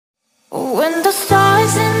When the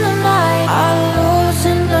stars in the night are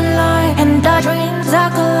losing the light and our dreams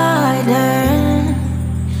are colliding,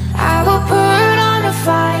 I will put on a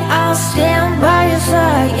fight, I'll stand by your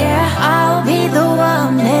side. Yeah, I'll be the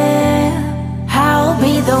one, yeah, I'll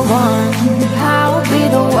be the one, I'll be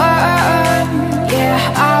the one. Yeah,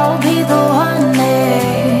 I'll be the one,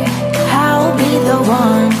 yeah, I'll be the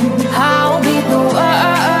one, I'll be the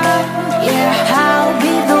one. Yeah, I'll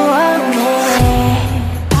be the one, yeah,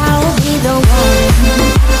 I'll be the one.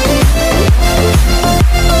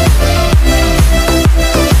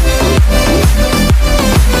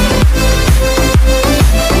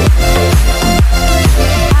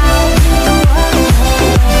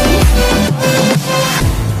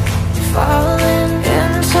 Falling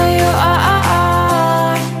into your arms,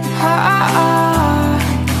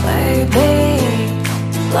 baby.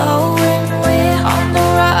 Blowing, we're on the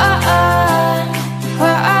run.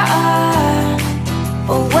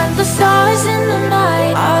 But when the stars in the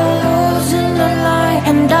night are